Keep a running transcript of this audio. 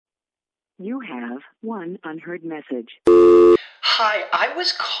You have one unheard message. Hi, I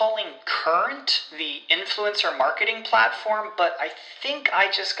was calling Current, the influencer marketing platform, but I think I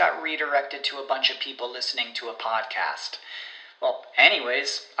just got redirected to a bunch of people listening to a podcast. Well,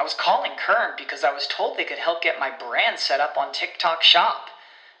 anyways, I was calling Current because I was told they could help get my brand set up on TikTok Shop,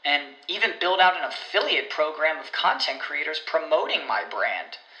 and even build out an affiliate program of content creators promoting my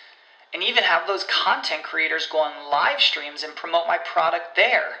brand, and even have those content creators go on live streams and promote my product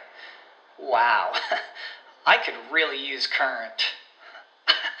there. Wow, I could really use Current.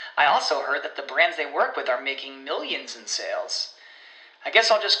 I also heard that the brands they work with are making millions in sales. I guess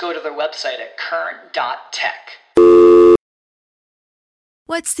I'll just go to their website at current.tech.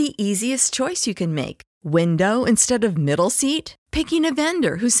 What's the easiest choice you can make? Window instead of middle seat? Picking a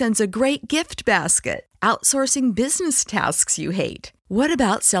vendor who sends a great gift basket? Outsourcing business tasks you hate? What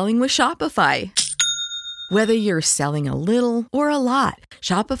about selling with Shopify? Whether you're selling a little or a lot,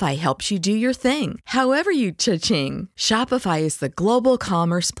 Shopify helps you do your thing, however you cha-ching. Shopify is the global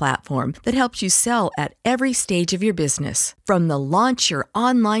commerce platform that helps you sell at every stage of your business. From the launch your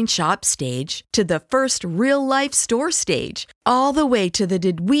online shop stage to the first real-life store stage, all the way to the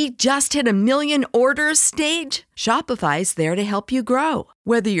did we just hit 1 million orders stage. Shopify's there to help you grow.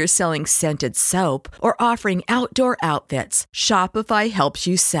 Whether you're selling scented soap or offering outdoor outfits, Shopify helps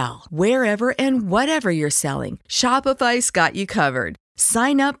you sell. Wherever and whatever you're selling, Shopify's got you covered.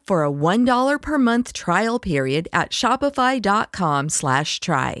 Sign up for a $1 per month trial period at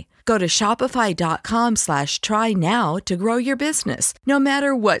shopify.com/try. Go to shopify.com/try now to grow your business, no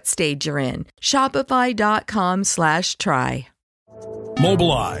matter what stage you're in. Shopify.com/try.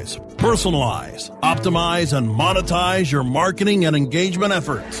 Mobilize, personalize, optimize, and monetize your marketing and engagement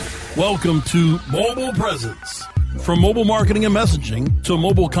efforts. Welcome to Mobile Presence. From mobile marketing and messaging to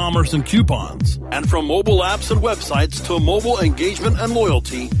mobile commerce and coupons, and from mobile apps and websites to mobile engagement and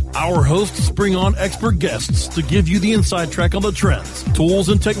loyalty, our hosts bring on expert guests to give you the inside track on the trends, tools,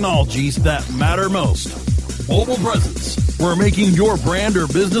 and technologies that matter most. Mobile Presence, where making your brand or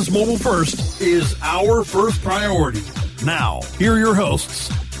business mobile first is our first priority. Now, here are your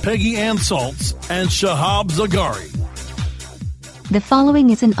hosts, Peggy Ann Saltz and Shahab Zagari. The following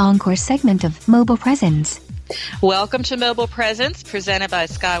is an encore segment of Mobile Presence. Welcome to Mobile Presence, presented by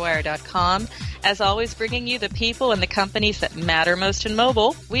Skywire.com. As always, bringing you the people and the companies that matter most in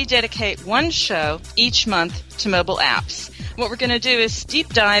mobile. We dedicate one show each month to mobile apps. What we're going to do is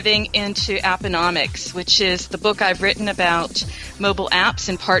deep diving into Apponomics, which is the book I've written about mobile apps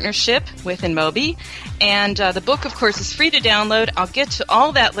in partnership with InMobi. And the book, of course, is free to download. I'll get to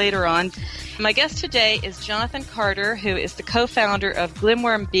all that later on. My guest today is Jonathan Carter, who is the co-founder of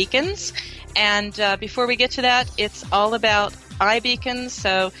Glimworm Beacons. And before we get to that, it's all about iBeacons.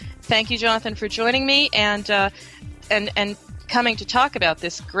 So thank you, Jonathan, for joining me and coming to talk about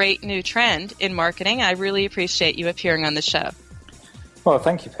this great new trend in marketing. I really appreciate you appearing on the show. Well,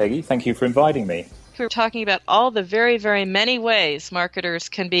 thank you, Peggy. Thank you for inviting me. We're talking about all the very, very many ways marketers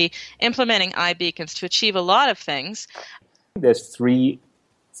can be implementing iBeacons to achieve a lot of things. There's 3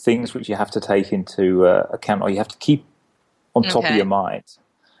 things which you have to take into account, or you have to keep on top of your mind.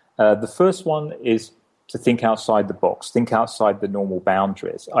 The first one is to think outside the box, think outside the normal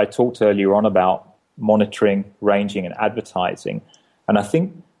boundaries. I talked earlier on about monitoring, ranging, and advertising, and I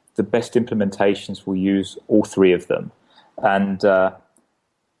think the best implementations will use all 3 of them. And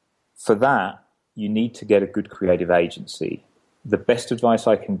for that, you need to get a good creative agency. The best advice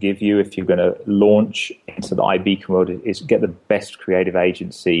I can give you if you're going to launch into the iBeacon world is get the best creative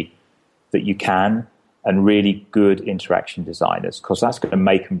agency that you can, and really good interaction designers, because that's going to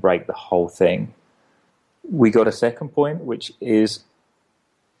make and break the whole thing. We got a second point, which is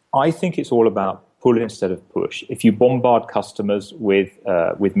I think it's all about pull instead of push. If you bombard customers with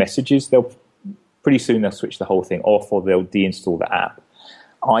messages, pretty soon they'll switch the whole thing off, or they'll deinstall the app.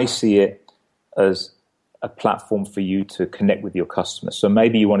 I see it as a platform for you to connect with your customers. So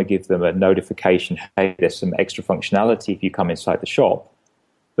maybe you want to give them a notification, hey, there's some extra functionality if you come inside the shop,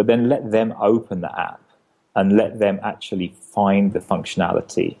 but then let them open the app and let them actually find the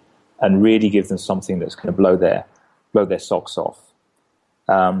functionality and really give them something that's going to blow their socks off.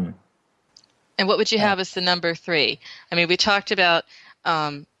 And what would you have as the number 3? I mean, we talked about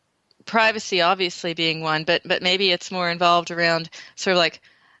privacy obviously being one, but maybe it's more involved around sort of like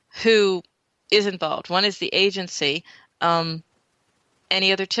who is involved. One is the agency.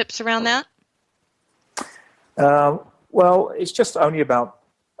 Any other tips around that? Well, it's just only about,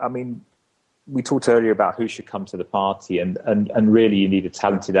 we talked earlier about who should come to the party, and really you need a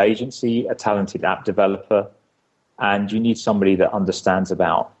talented agency, a talented app developer, and you need somebody that understands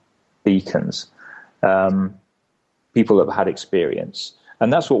about beacons, people that have had experience.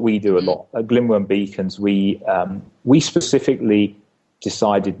 And that's what we do a lot. At Glimworm Beacons, we specifically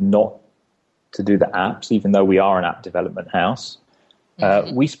decided not to do the apps, even though we are an app development house.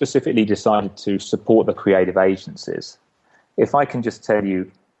 We specifically decided to support the creative agencies. If I can just tell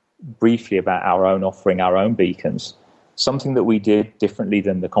you briefly about our own offering, our own beacons, something that we did differently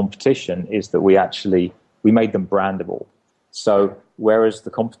than the competition is that we made them brandable. So whereas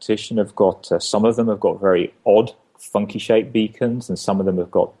the competition have got, some of them have got very odd, funky shaped beacons, and some of them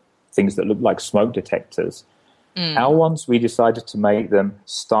have got things that look like smoke detectors. Our ones, we decided to make them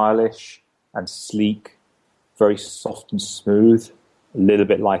stylish and sleek, very soft and smooth, a little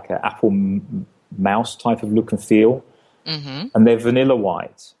bit like an Apple mouse type of look and feel. And they're vanilla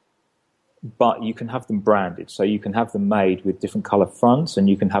white, but you can have them branded. So you can have them made with different color fronts, and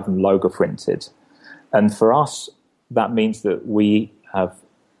you can have them logo printed. And for us, that means that we have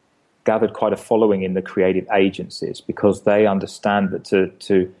gathered quite a following in the creative agencies, because they understand that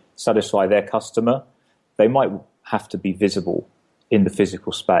to satisfy their customer, they might have to be visible in the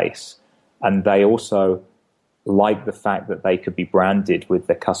physical space. And they also like the fact that they could be branded with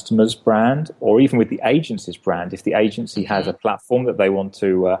their customer's brand, or even with the agency's brand, if the agency has a platform that they want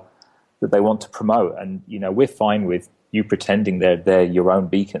to promote. And we're fine with you pretending they're your own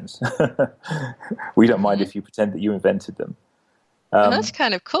beacons. We don't mind if you pretend that you invented them. And that's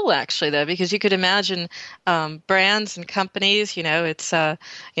kind of cool, actually, though, because you could imagine brands and companies.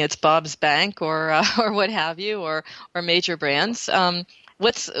 It's Bob's Bank or what have you, or major brands.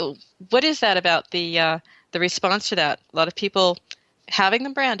 What is that about the response to that? A lot of people having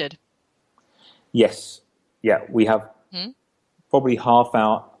them branded. Yes, yeah, we have probably half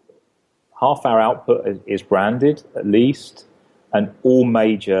our output is branded at least, and all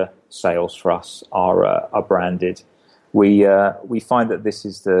major sales for us are branded. We find that this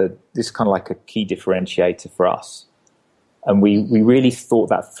is kind of like a key differentiator for us, and we really thought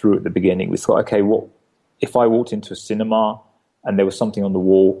that through at the beginning. We thought, okay, what if I walked into a cinema and there was something on the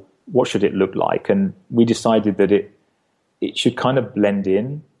wall? What should it look like? And we decided that it should kind of blend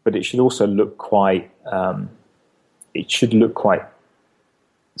in, but it should also look quite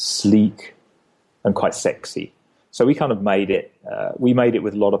sleek and quite sexy. So we kind of made it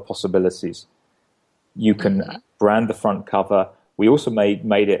with a lot of possibilities. You can brand the front cover. We also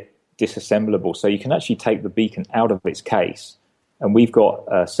made it disassemblable, so you can actually take the beacon out of its case. And we've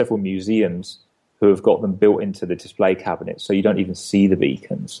got several museums who have got them built into the display cabinet, so you don't even see the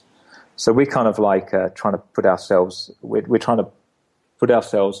beacons. So we're kind of like trying to put ourselves. We're trying to put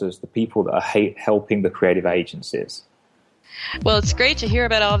ourselves as the people that are helping the creative agencies. Well, it's great to hear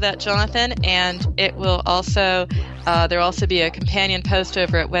about all of that, Jonathan, and it will also there'll also be a companion post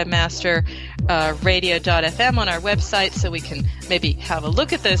over at webmasterradio.fm on our website, so we can maybe have a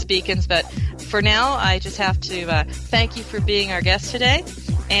look at those beacons. But for now, I just have to thank you for being our guest today,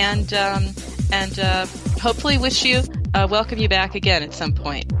 and hopefully welcome you back again at some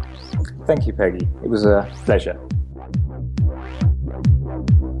point. Thank you, Peggy. It was a pleasure.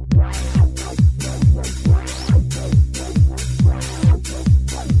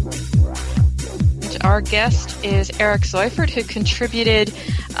 Our guest is Eric Seufert, who contributed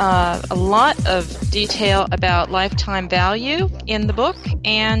a lot of detail about lifetime value in the book.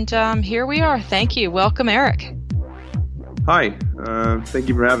 And here we are. Thank you. Welcome, Eric. Hi. Thank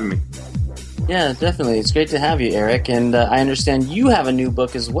you for having me. Yeah, definitely. It's great to have you, Eric. And I understand you have a new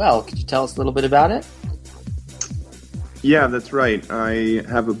book as well. Could you tell us a little bit about it? Yeah, that's right. I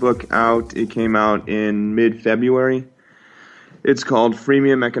have a book out. It came out in mid-February. It's called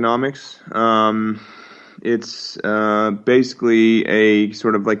Freemium Economics. It's basically a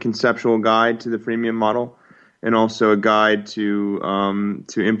sort of like conceptual guide to the freemium model, and also a guide to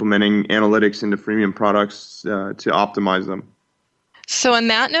implementing analytics into freemium products to optimize them. So on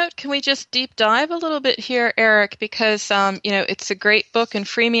that note, can we just deep dive a little bit here, Eric? Because it's a great book, and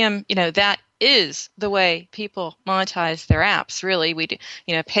freemium, that is the way people monetize their apps. Really,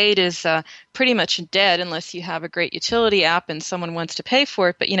 paid is pretty much dead unless you have a great utility app and someone wants to pay for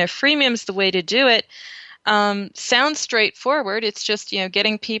it. But freemium's the way to do it. Sounds straightforward. It's just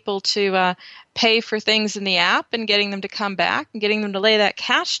getting people to pay for things in the app and getting them to come back and getting them to lay that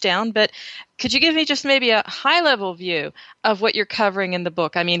cash down. But could you give me just maybe a high-level view of what you're covering in the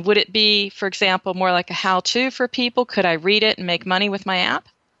book? I mean, would it be, for example, more like a how-to for people? Could I read it and make money with my app?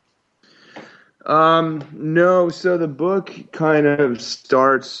 No. So the book kind of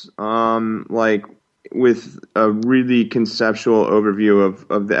starts with a really conceptual overview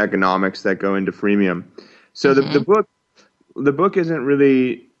of the economics that go into freemium. So the book isn't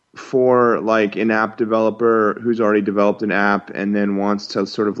really for like an app developer who's already developed an app and then wants to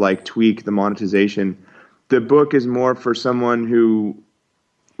sort of like tweak the monetization. The book is more for someone who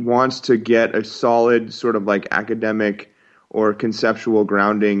wants to get a solid sort of like academic or conceptual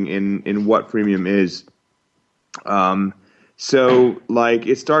grounding in what freemium is. So like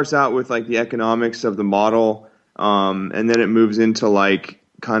it starts out with like the economics of the model, and then it moves into like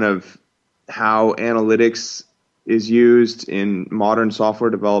kind of how analytics is used in modern software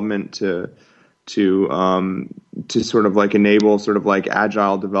development to sort of like enable sort of like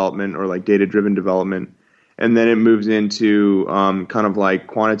agile development or like data-driven development. And then it moves into kind of like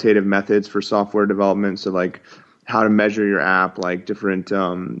quantitative methods for software development. So like how to measure your app, like different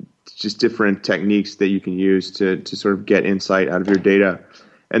just different techniques that you can use to sort of get insight out of your data.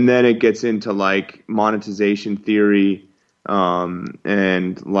 And then it gets into like monetization theory,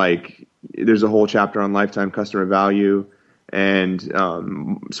 and like there's a whole chapter on lifetime customer value and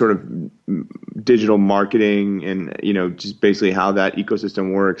sort of digital marketing and, you know, just basically how that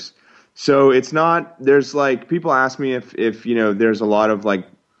ecosystem works. So it's not, there's like, people ask me if, you know, there's a lot of like,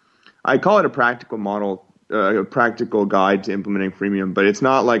 I call it a practical model, a practical guide to implementing freemium, but it's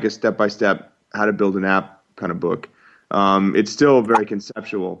not like a step-by-step how to build an app kind of book. It's still very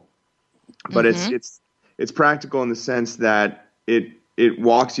conceptual, but it's practical in the sense that it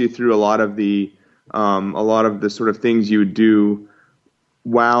walks you through a lot of the sort of things you would do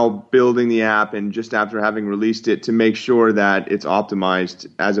while building the app and just after having released it to make sure that it's optimized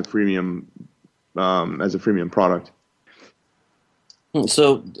as a freemium product.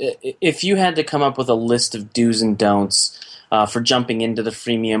 So if you had to come up with a list of do's and don'ts for jumping into the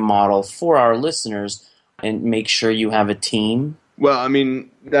freemium model for our listeners and make sure you have a team. Well, I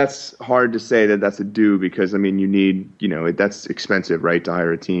mean, that's hard to say that that's a do because, I mean, you need, you know, that's expensive, right, to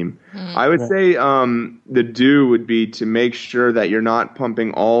hire a team. I would say the do would be to make sure that you're not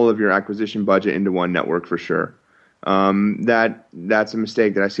pumping all of your acquisition budget into one network for sure. That's a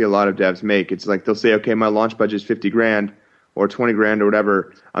mistake that I see a lot of devs make. It's like they'll say, okay, my launch budget is $50,000 or $20,000 or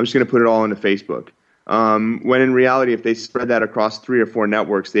whatever. I'm just going to put it all into Facebook. When in reality, if they spread that across 3 or 4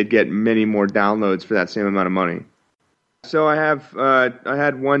 networks, they'd get many more downloads for that same amount of money. So I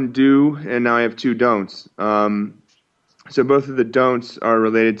had one do, and now I have 2 don'ts. So both of the don'ts are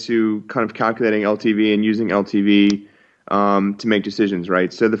related to kind of calculating LTV and using LTV to make decisions,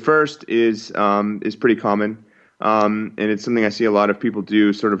 right? So the first is pretty common, and it's something I see a lot of people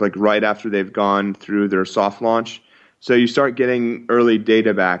do sort of like right after they've gone through their soft launch. So you start getting early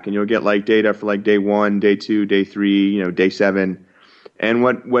data back, and you'll get like data for like day 1, day 2, day 3, you know, day 7. And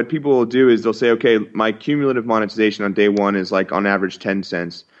what people will do is they'll say, okay, my cumulative monetization on day 1 is like on average 10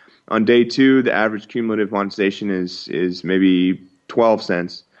 cents. On day 2, the average cumulative monetization is maybe 12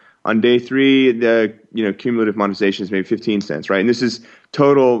 cents. On day 3, the cumulative monetization is maybe 15 cents, right? And this is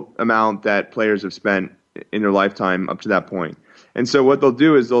total amount that players have spent in their lifetime up to that point. And so what they'll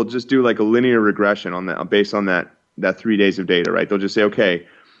do is they'll just do like a linear regression on that based on that 3 days of data, right? They'll just say, okay,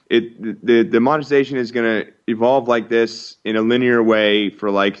 the monetization is going to evolve like this in a linear way for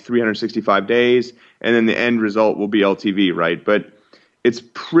like 365 days, and then the end result will be LTV, right? But it's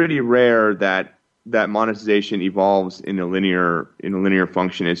pretty rare that monetization evolves in a linear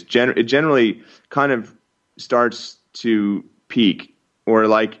function. It generally kind of starts to peak, or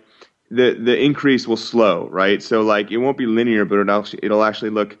like the increase will slow, right? So like it won't be linear, but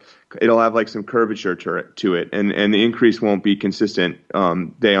it'll have like some curvature to it, and the increase won't be consistent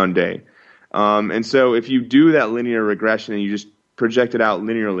day on day. And so if you do that linear regression and you just project it out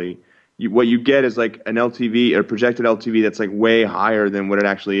linearly, what you get is like an LTV or projected LTV that's like way higher than what it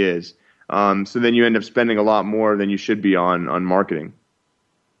actually is. So then you end up spending a lot more than you should be on marketing.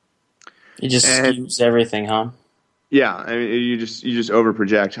 You just skews everything, huh? Yeah, I mean, you just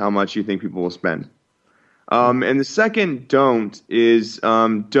overproject how much you think people will spend. And the second don't is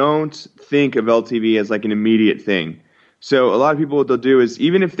don't think of LTV as like an immediate thing. So a lot of people, what they'll do is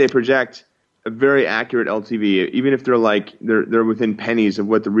even if they project a very accurate LTV, even if they're within pennies of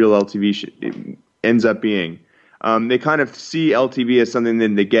what the real LTV ends up being, they kind of see LTV as something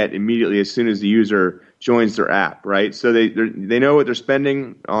that they get immediately as soon as the user joins their app, right? So they know what they're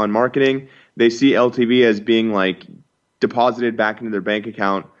spending on marketing. They see LTV as being like deposited back into their bank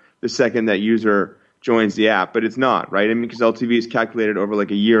account the second that user joins the app, but it's not, right? I mean, because LTV is calculated over like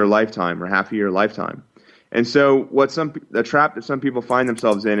a year lifetime or half a year lifetime. And so the trap that some people find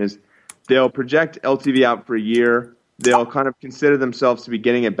themselves in is they'll project LTV out for a year. They'll kind of consider themselves to be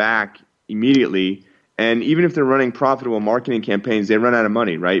getting it back immediately. And even if they're running profitable marketing campaigns, they run out of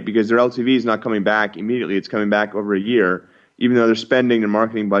money, right? Because their LTV is not coming back immediately. It's coming back over a year, even though they're spending their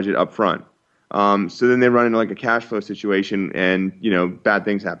marketing budget up front. So then they run into like a cash flow situation and, bad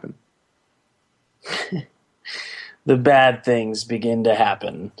things happen. The bad things begin to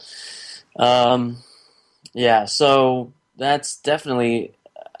happen. Yeah, so that's definitely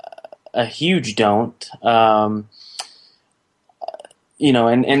a huge don't. And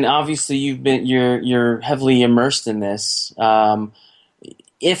obviously you're heavily immersed in this.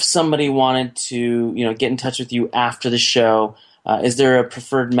 If somebody wanted to, get in touch with you after the show, is there a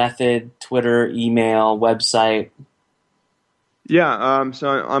preferred method? Twitter, email, website? Yeah, so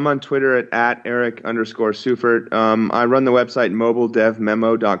I'm on Twitter at Eric_Seufert. I run the website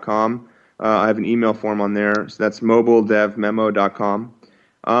mobiledevmemo.com. I have an email form on there, so that's mobiledevmemo.com.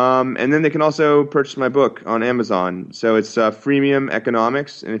 And then they can also purchase my book on Amazon. So it's Freemium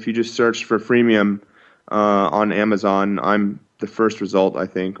Economics, and if you just search for Freemium on Amazon, I'm the first result, I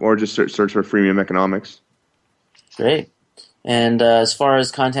think, or just search for Freemium Economics. Great. And as far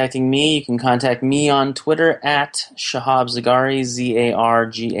as contacting me, you can contact me on Twitter at Shahab Zargari,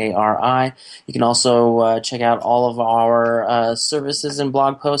 Zargari. You can also check out all of our services and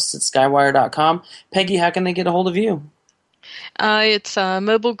blog posts at skywire.com. Peggy, how can they get a hold of you? It's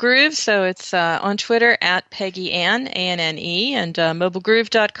Mobile Groove, so it's on Twitter at Peggy Ann, A-N-N-E, and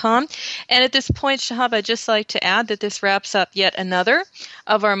mobilegroove.com. And at this point, Shahab, I'd just like to add that this wraps up yet another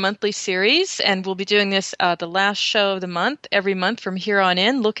of our monthly series, and we'll be doing this the last show of the month, every month from here on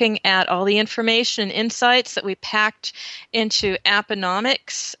in, looking at all the information and insights that we packed into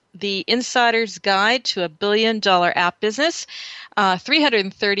Apponomics, the Insider's Guide to a $1 Billion App Business,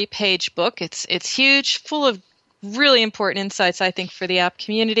 330-page book. It's huge, full of really important insights, I think, for the app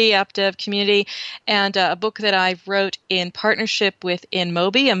community, app dev community, and a book that I wrote in partnership with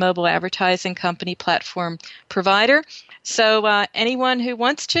InMobi, a mobile advertising company platform provider. So anyone who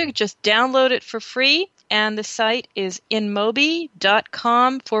wants to, just download it for free, and the site is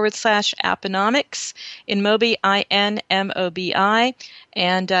inmobi.com/Apponomics, InMobi, INMOBI,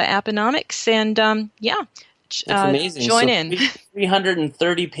 and Apponomics, and That's amazing. Join in.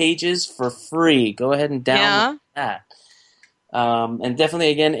 330 pages for free. Go ahead and download that. And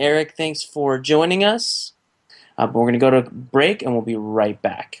definitely, again, Eric, thanks for joining us. We're going to go to break, and we'll be right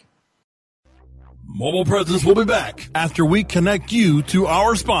back. Mobile Presence will be back after we connect you to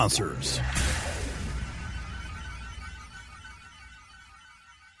our sponsors.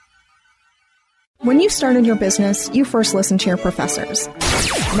 When you started your business, you first listened to your professors.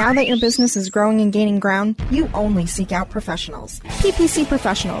 Now that your business is growing and gaining ground, you only seek out professionals. PPC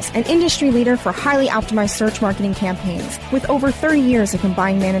Professionals, an industry leader for highly optimized search marketing campaigns with over 30 years of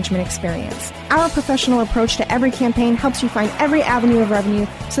combined management experience. Our professional approach to every campaign helps you find every avenue of revenue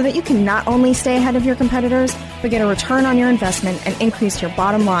so that you can not only stay ahead of your competitors, but get a return on your investment and increase your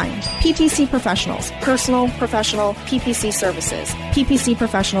bottom line. PPC Professionals, personal, professional, PPC services.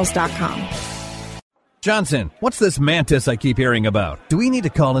 PPCprofessionals.com. Johnson, what's this Mantis I keep hearing about? Do we need to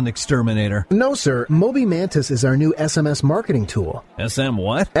call an exterminator? No, sir. Mobi Mantis is our new SMS marketing tool. SM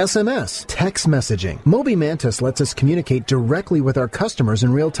what? SMS, text messaging. Mobi Mantis lets us communicate directly with our customers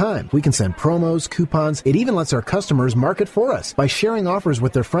in real time. We can send promos, coupons. It even lets our customers market for us by sharing offers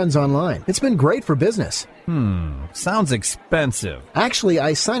with their friends online. It's been great for business. Sounds expensive. Actually,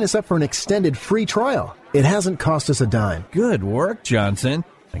 I signed us up for an extended free trial. It hasn't cost us a dime. Good work, Johnson.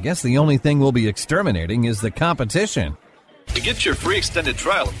 I guess the only thing we'll be exterminating is the competition. To get your free extended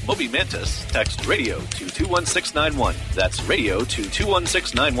trial of Mobi Mantis, text radio to 21691. That's radio to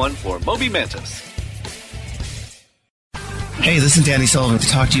 21691 for Mobi Mantis. Hey, this is Danny Sullivan to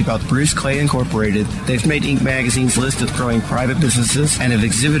talk to you about Bruce Clay Incorporated. They've made Inc. Magazine's list of growing private businesses and have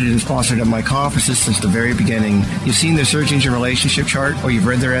exhibited and sponsored at my conferences since the very beginning. You've seen their search engine relationship chart, or you've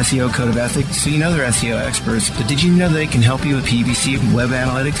read their SEO code of ethics, so you know they're SEO experts. But did you know they can help you with PPC, web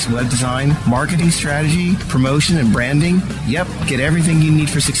analytics, web design, marketing strategy, promotion, and branding? Yep, get everything you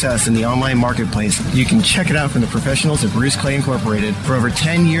need for success in the online marketplace. You can check it out from the professionals at Bruce Clay Incorporated. For over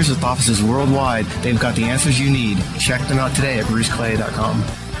 10 years with offices worldwide, they've got the answers you need. Check them out today at bruceclay.com.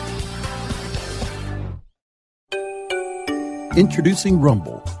 Introducing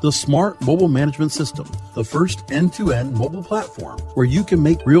Rumble, the smart mobile management system, the first end-to-end mobile platform where you can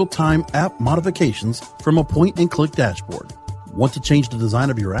make real-time app modifications from a point-and-click dashboard. Want to change the design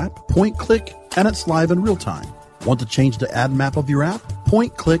of your app? Point-click, and it's live in real time. Want to change the ad map of your app?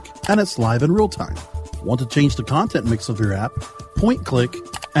 Point-click, and it's live in real time. Want to change the content mix of your app? Point-click,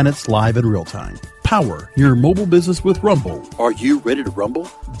 and it's live in real time. Power your mobile business with Rumble. Are you ready to rumble?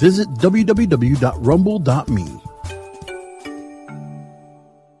 Visit www.rumble.me.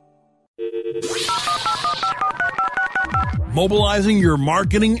 Mobilizing your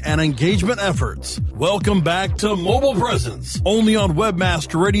marketing and engagement efforts. Welcome back to Mobile Presence, only on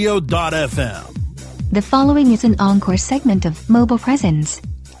webmasterradio.fm. The following is an encore segment of Mobile Presence.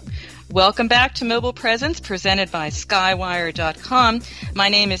 Welcome back to Mobile Presence, presented by Skywire.com. My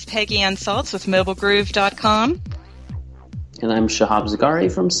name is Peggy Ann Saltz with MobileGroove.com. And I'm Shahab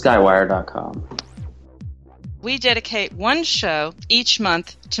Zagari from Skywire.com. We dedicate one show each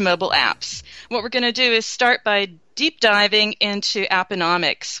month to mobile apps. What we're going to do is start by deep diving into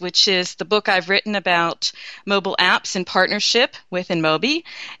Apponomics, which is the book I've written about mobile apps in partnership with InMobi.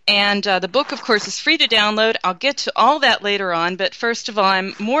 And the book, of course, is free to download. I'll get to all that later on, but first of all,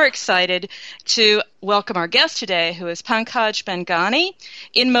 I'm more excited to welcome our guest today, who is Pankaj Bengani,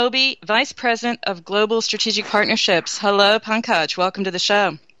 InMobi Vice President of Global Strategic Partnerships. Hello, Pankaj. Welcome to the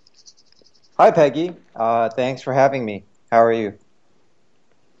show. Hi, Peggy. Thanks for having me. How are you?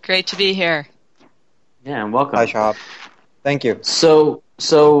 Great to be here. Yeah, and welcome. Hi, Shahab. Thank you. So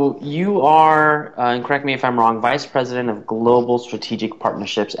you are, and correct me if I'm wrong, Vice President of Global Strategic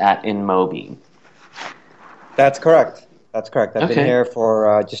Partnerships at InMobi. That's correct. I've been here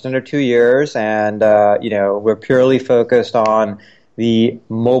for just under 2 years, and we're purely focused on the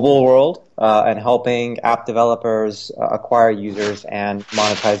mobile world and helping app developers acquire users and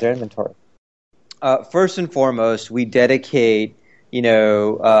monetize their inventory. First and foremost, we dedicate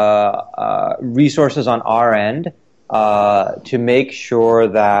resources on our end to make sure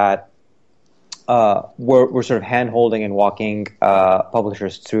that we're sort of hand-holding and walking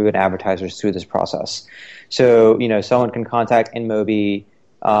publishers through and advertisers through this process. So, someone can contact InMobi,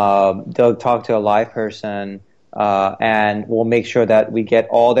 they'll talk to a live person, and we'll make sure that we get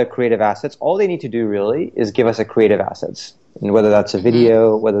all their creative assets. All they need to do really is give us a creative assets. And whether that's a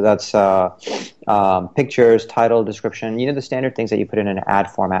video, whether that's pictures, title, description, the standard things that you put in an ad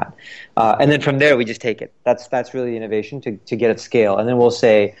format. And then from there, we just take it. That's really the innovation to get at scale. And then we'll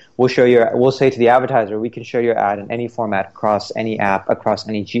say to the advertiser, we can show your ad in any format, across any app, across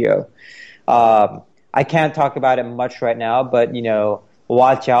any geo. I can't talk about it much right now, but,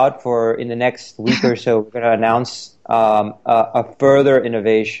 watch out for in the next week or so, we're going to announce a further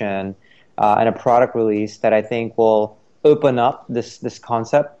innovation and a product release that I think will open up this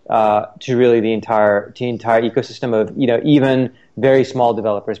concept to really the entire ecosystem of even very small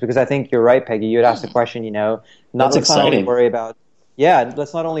developers. Because I think you're right, Peggy. You had asked the question. Let's not only worry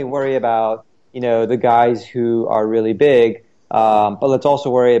about the guys who are really big, but let's also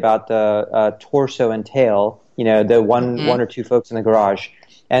worry about the torso and tail. The one or two folks in the garage.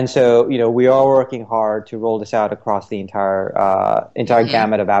 And so we are working hard to roll this out across the entire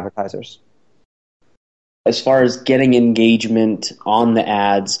gamut of advertisers. As far as getting engagement on the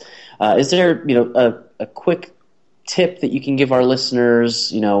ads, is there a quick tip that you can give our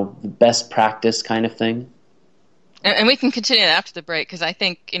listeners, best practice kind of thing? And we can continue after the break, because I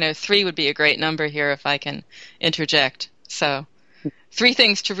think 3 would be a great number here if I can interject. So 3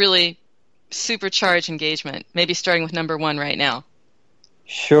 things to really supercharge engagement, maybe starting with number 1 right now.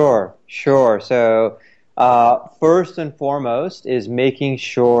 Sure. So first and foremost is making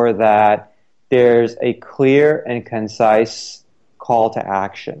sure that there's a clear and concise call to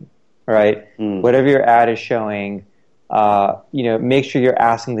action, right? Whatever your ad is showing, make sure you're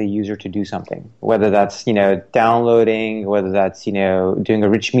asking the user to do something, whether that's, downloading, whether that's, doing a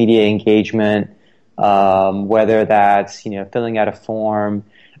rich media engagement, whether that's, filling out a form.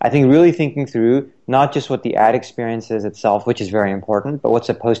 I think really thinking through not just what the ad experience is itself, which is very important, but what's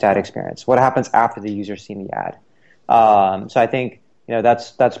the post-ad experience? What happens after the user's seen the ad? So I think,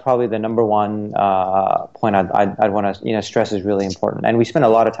 that's probably the number one point I'd want to stress is really important. And we spend a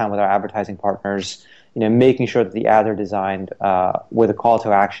lot of time with our advertising partners, making sure that the ads are designed with a call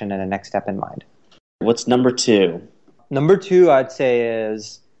to action and a next step in mind. What's number 2? Number 2, I'd say,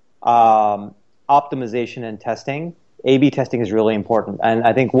 is optimization and testing. A/B testing is really important. And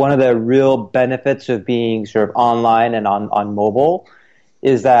I think one of the real benefits of being sort of online and on mobile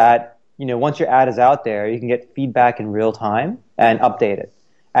is that once your ad is out there, you can get feedback in real time and update it.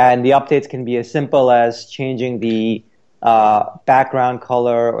 And the updates can be as simple as changing the background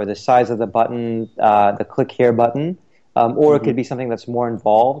color or the size of the button, the click here button, or it could be something that's more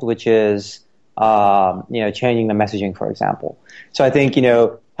involved, which is changing the messaging, for example. So I think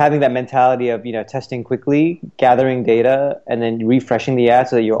having that mentality of testing quickly, gathering data, and then refreshing the ad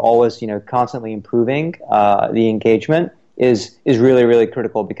so that you're always constantly improving the engagement is really, really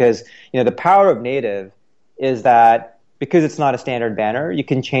critical, because the power of native is that because it's not a standard banner, you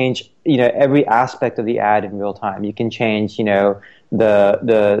can change every aspect of the ad in real time. You can change the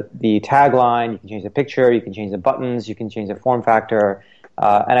tagline, you can change the picture, you can change the buttons, you can change the form factor,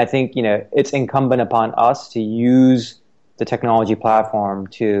 and I think it's incumbent upon us to use the technology platform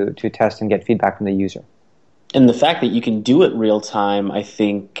to test and get feedback from the user. And the fact that you can do it real time, I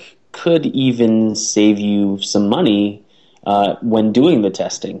think, could even save you some money when doing the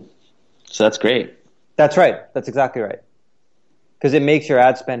testing. So that's great. That's right. That's exactly right. Because it makes your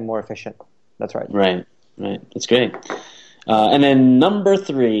ad spend more efficient. That's right. Right. That's great. And then number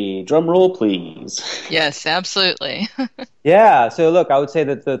 3, drum roll, please. Yes, absolutely. Yeah. So look, I would say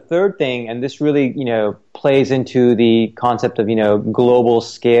that the third thing, and this really, plays into the concept of, global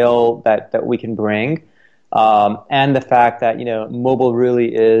scale that we can bring, and the fact that, mobile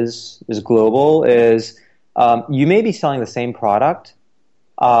really is global, is you may be selling the same product,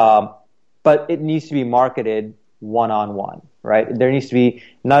 but it needs to be marketed one-on-one, right? There needs to be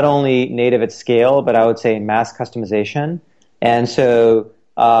not only native at scale, but I would say mass customization. And so,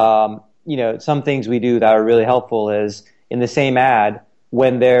 some things we do that are really helpful is in the same ad,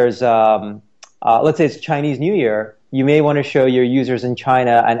 when there's, let's say it's Chinese New Year, you may want to show your users in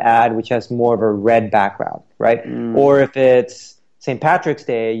China an ad which has more of a red background, right? Or if it's St. Patrick's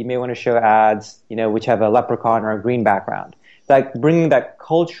Day, you may want to show ads, which have a leprechaun or a green background. Like bringing that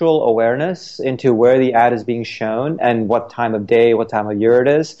cultural awareness into where the ad is being shown and what time of day, what time of year it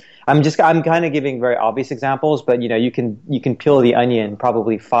is. I'm kind of giving very obvious examples, but you can peel the onion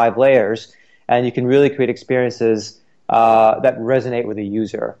probably 5 layers, and you can really create experiences that resonate with the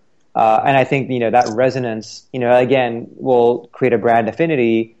user. And I think that resonance, again, will create a brand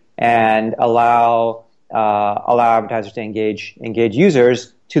affinity and allow advertisers to engage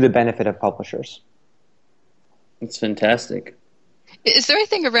users to the benefit of publishers. That's fantastic. Is there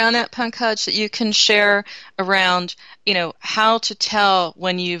anything around that, Pankaj, that you can share around, how to tell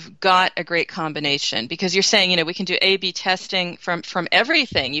when you've got a great combination? Because you're saying, we can do A/B testing from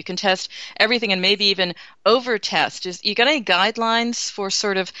everything. You can test everything and maybe even over-test. You got any guidelines for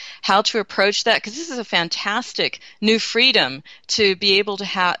sort of how to approach that? Because this is a fantastic new freedom to be able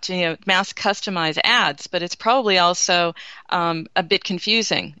to mass customize ads, but it's probably also a bit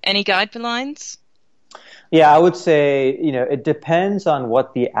confusing. Any guidelines? Yeah, I would say, it depends on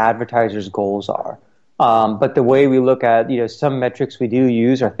what the advertiser's goals are. But the way we look at, some metrics we do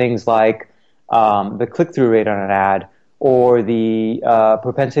use are things like the click-through rate on an ad, or the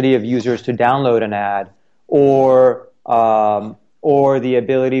propensity of users to download an ad, or the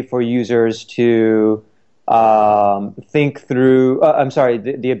ability for users to think through,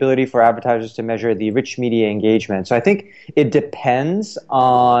 the ability for advertisers to measure the rich media engagement. So I think it depends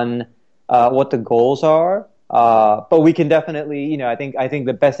on what the goals are, but we can definitely, I think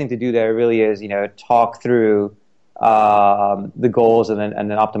the best thing to do there really is, talk through the goals and then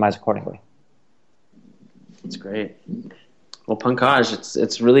optimize accordingly. That's great. Well, Pankaj,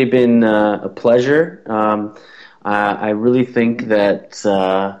 it's really been a pleasure. I really think that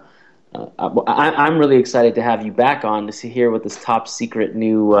I'm really excited to have you back on to hear what this top secret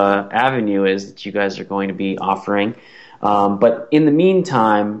new avenue is that you guys are going to be offering. But in the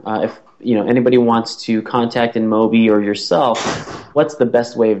meantime, if anybody wants to contact InMobi or yourself, what's the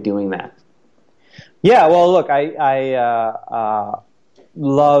best way of doing that? Yeah, well, look, I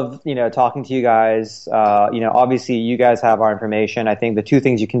love talking to you guys. Obviously you guys have our information. I think the 2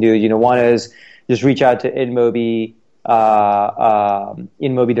 things you can do, one is just reach out to InMobi,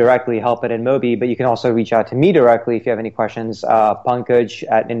 InMobi directly, help@InMobi, but you can also reach out to me directly if you have any questions.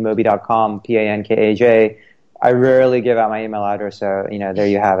 Pankaj@inmobi.com, Pankaj. I rarely give out my email address, so there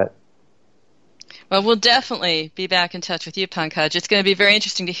you have it. Well, we'll definitely be back in touch with you, Pankaj. It's going to be very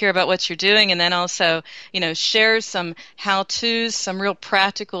interesting to hear about what you're doing, and then also, share some how-tos, some real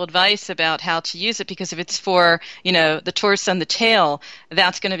practical advice about how to use it, because if it's for, the torso and the tail,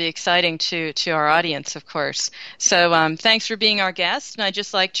 that's going to be exciting to our audience, of course. So thanks for being our guest, and I'd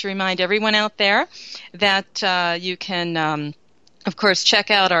just like to remind everyone out there that you can of course, check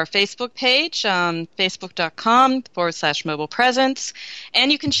out our Facebook page, facebook.com/mobile presence.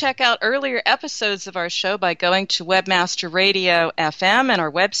 And you can check out earlier episodes of our show by going to Webmaster Radio FM and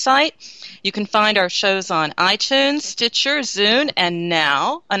our website. You can find our shows on iTunes, Stitcher, Zune, and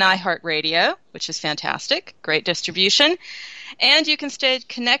now on iHeartRadio, which is fantastic. Great distribution. And you can stay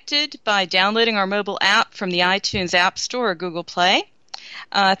connected by downloading our mobile app from the iTunes App Store or Google Play.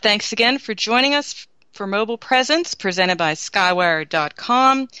 Thanks again for joining us for Mobile Presence, presented by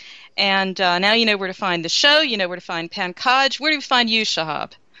Skywire.com. And now you know where to find the show. You know where to find Pankaj. Where do we find you,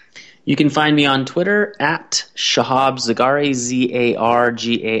 Shahab? You can find me on Twitter @Shahab Zargari,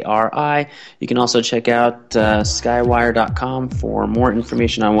 Zargari. You can also check out Skywire.com for more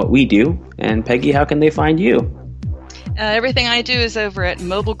information on what we do. And Peggy, how can they find you? Everything I do is over at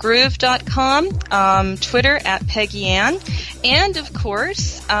mobilegroove.com, Twitter @PeggyAnn, and of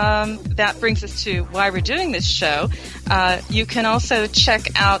course, that brings us to why we're doing this show. You can also check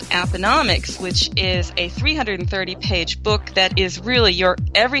out Apponomics, which is a 330-page book that is really your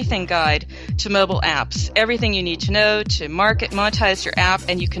everything guide to mobile apps. Everything you need to know to monetize your app,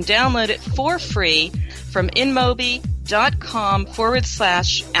 and you can download it for free from InMobi.com.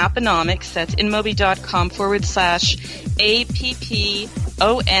 inmobi.com/apponomics. That's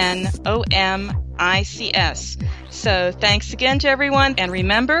inmobi.com/APPONOMICS. So thanks again to everyone. And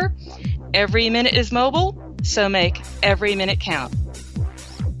remember, every minute is mobile, so make every minute count.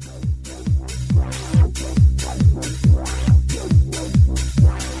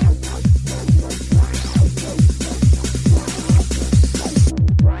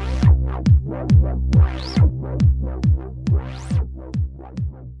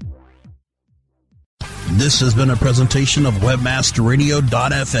 This has been a presentation of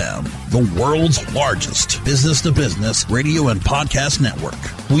WebmasterRadio.fm, the world's largest business-to-business radio and podcast network.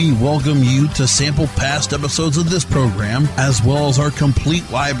 We welcome you to sample past episodes of this program, as well as our complete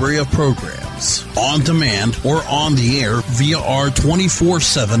library of programs, on demand or on the air via our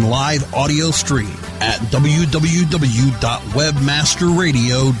 24/7 live audio stream at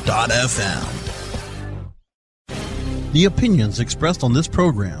www.webmasterradio.fm. The opinions expressed on this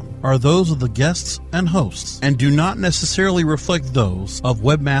program are those of the guests and hosts and do not necessarily reflect those of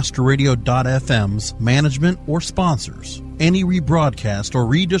WebmasterRadio.fm's management or sponsors. Any rebroadcast or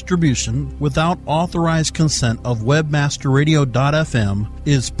redistribution without authorized consent of WebmasterRadio.fm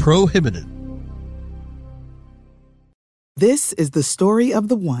is prohibited. This is the story of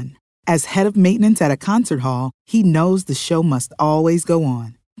the one. As head of maintenance at a concert hall, he knows the show must always go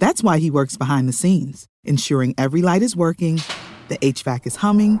on. That's why he works behind the scenes, ensuring every light is working, the HVAC is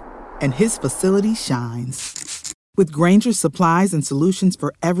humming, and his facility shines. With Grainger's supplies and solutions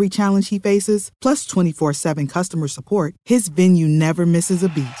for every challenge he faces, plus 24/7 customer support, his venue never misses a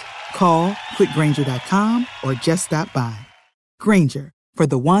beat. Call quickgrainger.com or just stop by. Grainger, for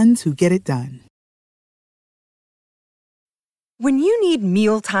the ones who get it done. When you need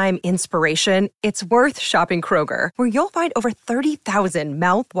mealtime inspiration, it's worth shopping Kroger, where you'll find over 30,000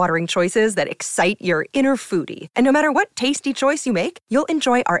 mouth-watering choices that excite your inner foodie. And no matter what tasty choice you make, you'll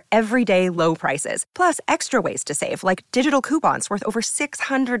enjoy our everyday low prices, plus extra ways to save, like digital coupons worth over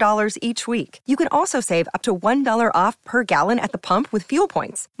 $600 each week. You can also save up to $1 off per gallon at the pump with fuel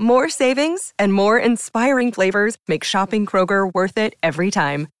points. More savings and more inspiring flavors make shopping Kroger worth it every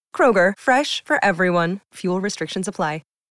time. Kroger, fresh for everyone. Fuel restrictions apply.